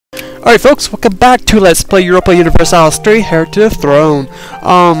Alright folks, welcome back to Let's Play Europa Universalis 3, Heir to the Throne.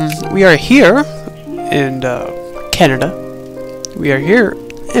 We are here in Canada. We are here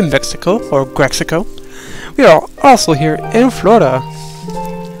in Mexico, or Grexico. We are also here in Florida.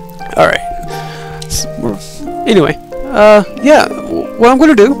 Alright. Anyway, yeah, what I'm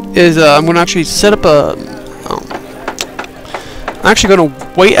going to do is I'm going to actually set up a... I'm actually going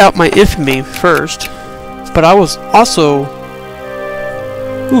to wait out my infamy first, but I was also...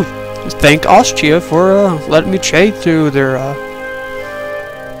 thank Austria for letting me trade through their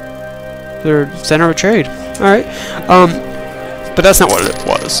center of trade. Alright, but that's not what it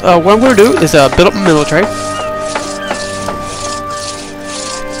was. What I'm going to do is build up my military.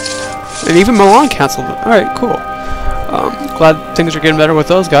 And even Milan canceled it. Alright, cool. Glad things are getting better with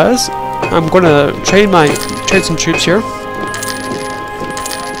those guys. I'm going to trade some troops here.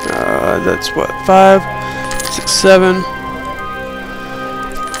 That's what, 5, 6, 7.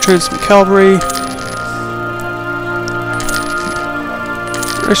 Train some cavalry.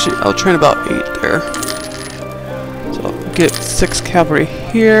 Actually, I'll train about 8 there. So I'll get 6 cavalry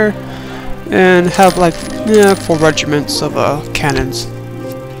here, and have like 4 regiments of cannons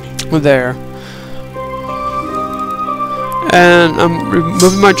there. And I'm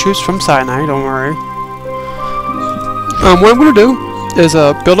removing my troops from Sinai. Don't worry. What I'm gonna do is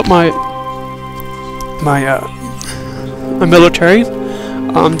build up my military.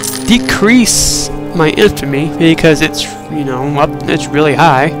 Decrease my infamy because it's, it's really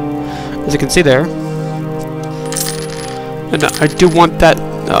high, as you can see there. And I do want that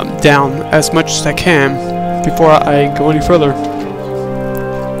down as much as I can before I go any further.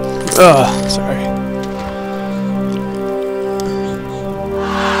 Sorry.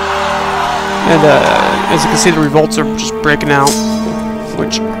 And as you can see, the revolts are just breaking out,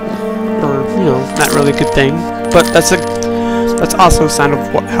 which are, not really a good thing. But that's also a sign of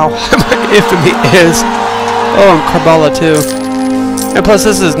how my infamy is. Oh, and Karbala too. And plus,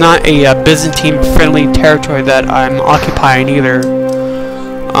 this is not a Byzantine-friendly territory that I'm occupying either.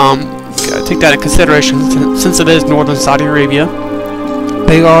 Gotta take that into consideration since it is northern Saudi Arabia.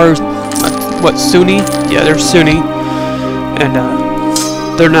 They are what, Sunni? Yeah, they're Sunni, and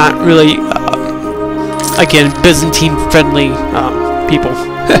they're not really, again, Byzantine-friendly people.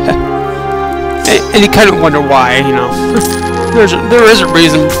 And you kind of wonder why, There is a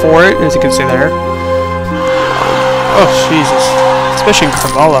reason for it, as you can see there. Oh, Jesus. Especially in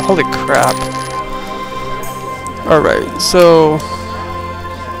Karbala. Holy crap. Alright, so...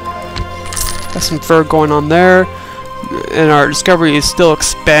 got some fur going on there. And our discovery is still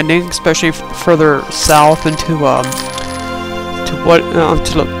expanding, especially further south into, to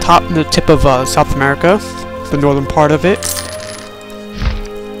the tip of South America. The northern part of it.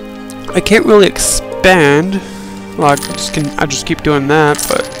 I can't really expand. Well, I just keep doing that,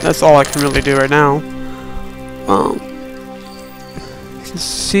 but that's all I can really do right now.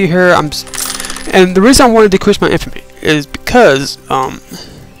 See here, and the reason I want to decrease my infamy is because,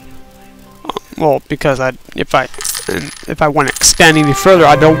 well, because if I want to expand any further,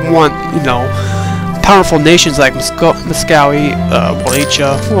 I don't want, powerful nations like Muscovy,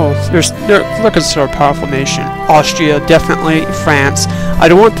 Wallachia. Well, they're considered a powerful nation. Austria, definitely. France. I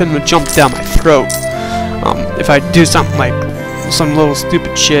don't want them to jump down my throat. If I do something like some little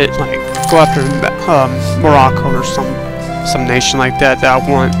stupid shit, like go after Morocco or some nation like that I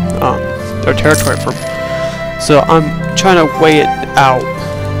want their territory for. So I'm trying to weigh it out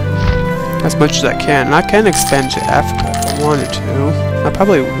as much as I can. And I can expand to Africa if I wanted to. I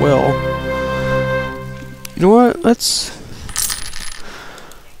probably will. You know what? Let's...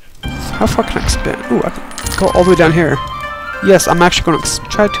 How far can I expand? Ooh, I can go all the way down here. Yes, I'm actually going to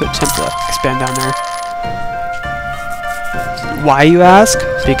try to attempt to expand down there. Why, you ask?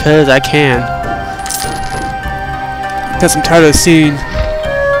 Because I can. Because I'm tired of seeing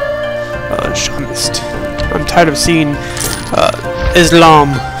Shamist. I'm tired of seeing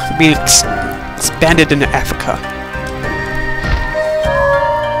Islam being expanded into Africa.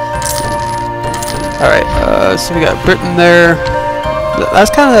 Alright, so we got Britain there. That's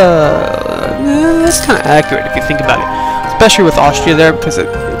kind of accurate if you think about it, especially with Austria there, because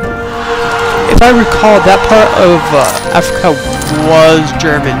if I recall, that part of Africa was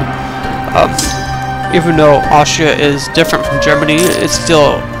German. Even though Austria is different from Germany, it's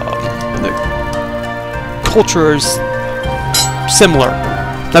still the culture is similar.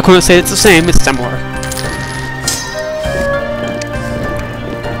 Not going to say it's the same; it's similar.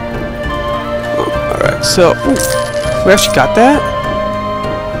 Alright, so we actually got that.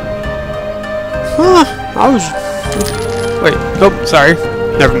 Huh? I was. Wait. Nope. Sorry.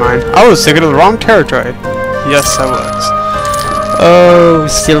 Never mind. I was thinking of the wrong territory. Yes, I was. Oh,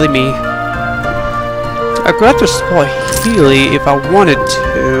 silly me. I could have to spoil Healy if I wanted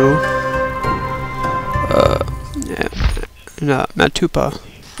to. No, Matupa.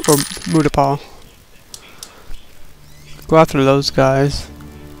 Or Mutapa. Go after those guys.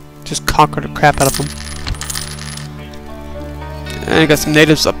 Just conquer the crap out of them. And I got some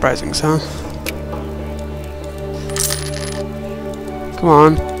natives uprisings, huh? Come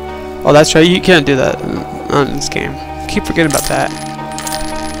on. Oh, that's right, you can't do that in this game. Keep forgetting about that.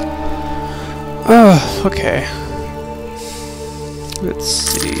 Oh, okay. Let's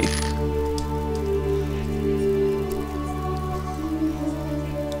see.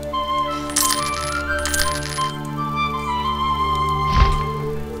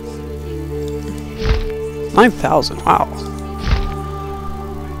 $9,000, wow.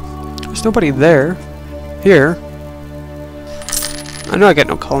 There's nobody there. Here. I know I got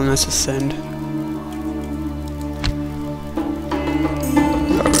no colonists to send.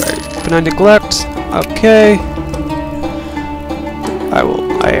 Alright. Benign neglect. Okay.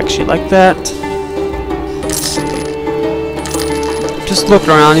 I actually like that. Let's see. Just looking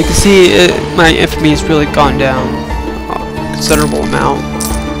around, you can see my infamy has really gone down a considerable amount.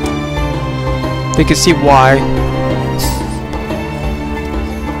 You can see why.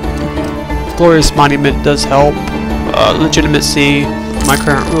 Glorious Monument does help. Legitimacy, my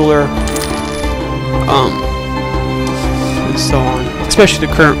current ruler, and so on. Especially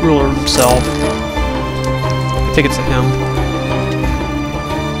the current ruler himself. I think it's him.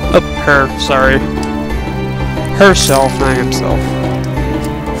 Oh, her, sorry. Herself, not himself.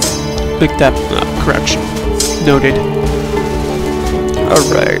 Make that correction. Noted.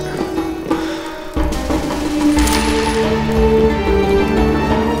 Alright.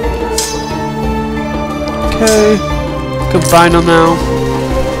 Okay, combine them now.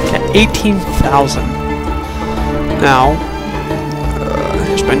 Got 18,000. Now,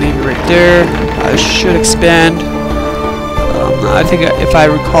 here's my navy right there. I should expand. I think if I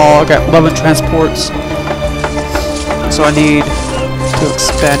recall, I got 11 transports, so I need to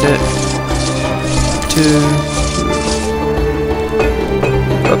expand it to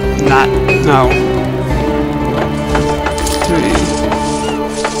no 3.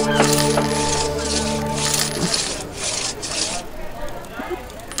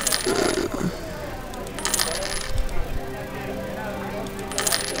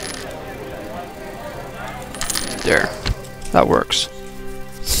 There. That works.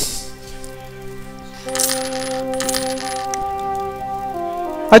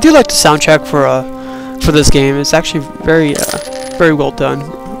 I do like the soundtrack for this game. It's actually very well done,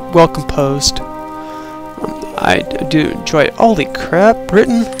 well composed. I do enjoy it. Holy crap,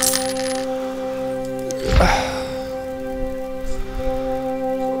 Britain!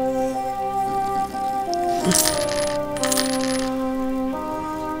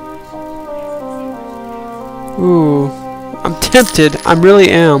 Ooh, I'm tempted. I really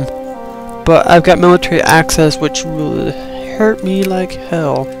am. But I've got military access, which will hurt me like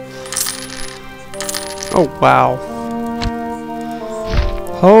hell. Oh, wow.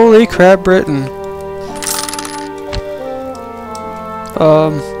 Holy crap, Britain.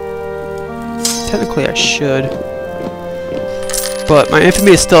 Technically I should. But my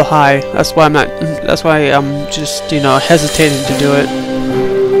infamy is still high. That's why I'm just, you know, hesitating to do it.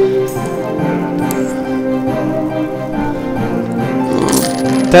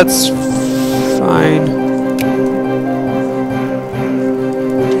 That's fine.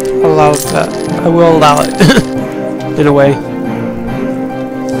 Allow that. I will allow it in a way.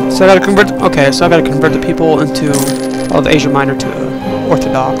 So I gotta convert. Okay, so I gotta convert the people into all the Asia Minor to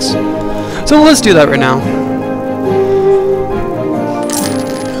Orthodox. So let's do that right now.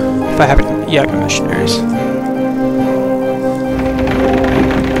 If I haven't yet, got missionaries.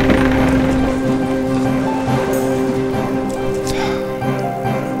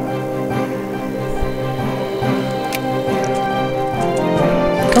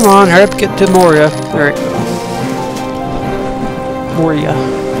 Come on, hurry up, get to Moria. There we go. Moria.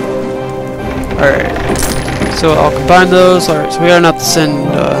 Alright. So I'll combine those. Alright, so we gotta have to send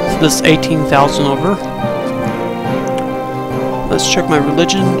this 18,000 over. Let's check my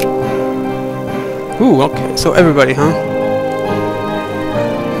religion. Ooh, okay. So everybody, huh?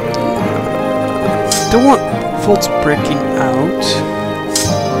 Don't want faults breaking out.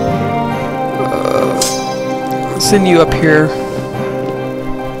 I'll send you up here.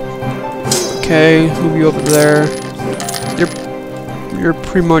 Okay, move you over there. You're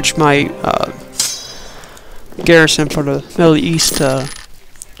pretty much my garrison for the Middle East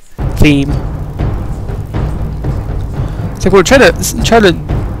theme. So I'm gonna try to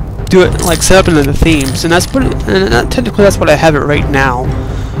do it like set up into the themes, and technically that's what I have it right now.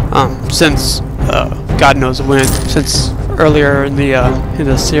 Since God knows when, since earlier in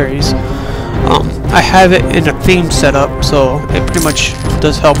the series, I have it in a theme setup, so it pretty much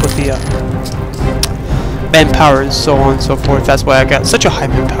does help with the manpower and so on and so forth. That's why I got such a high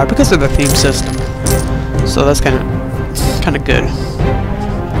manpower, because of the theme system. So that's kind of good.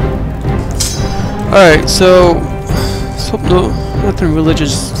 Alright, so no, nothing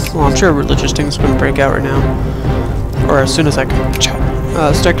religious. Well, I'm sure religious things are going to break out right now, or as soon as I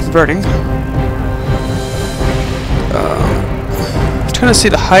start converting. I'm trying to see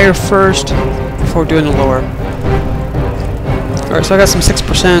the higher first before doing the lower. Alright, so I got some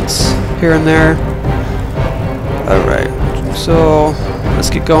 6% here and there. Alright, so let's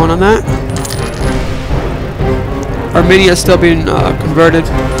get going on that. Armenia is still being converted.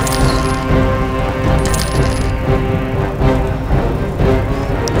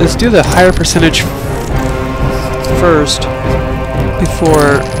 Let's do the higher percentage first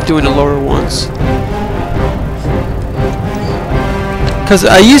before doing the lower ones. Because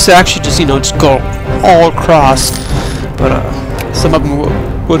I used to actually just, just go all across, but some of them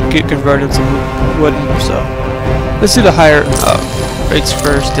would get converted, some wouldn't, so let's do the higher rates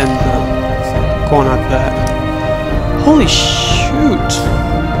first and go on after that. Holy shoot!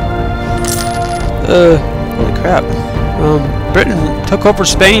 Holy crap. Britain took over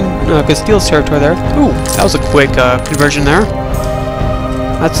Spain, Castile's territory there. Ooh, that was a quick conversion there.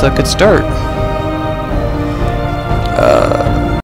 That's a good start.